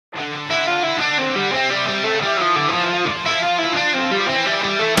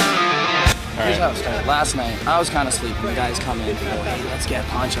workout started. Last night, I was kind of sleeping. The guys come in and go, hey, let's get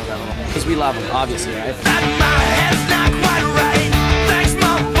Poncho that little. Because we love him, obviously, right?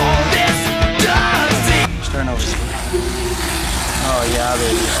 Starting over. Oh yeah,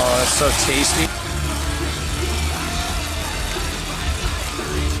 baby. Oh, that's so tasty.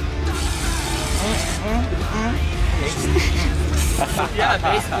 Yeah,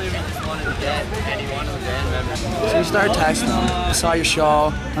 basically we just wanted to get any one of the band members. So you started texting him. I saw your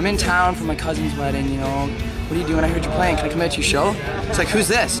show. I'm in town for my cousin's wedding, you know. What are you doing? I heard you playing. Can I come out to your show? It's like, who's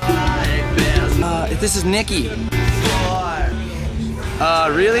this? This is Nikki.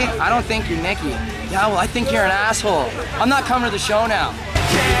 Really? I don't think you're Nikki. Yeah, well, I think you're an asshole. I'm not coming to the show now.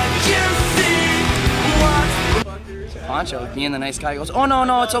 Poncho, being the nice guy, goes, oh,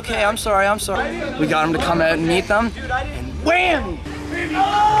 no, it's okay. I'm sorry. We got him to come out and meet them. And wham!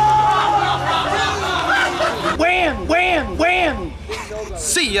 Wham!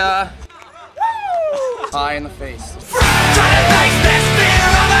 See ya! Pie in the face.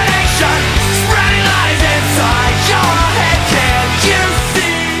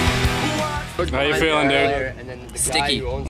 How you feeling, dude? And then the Sticky.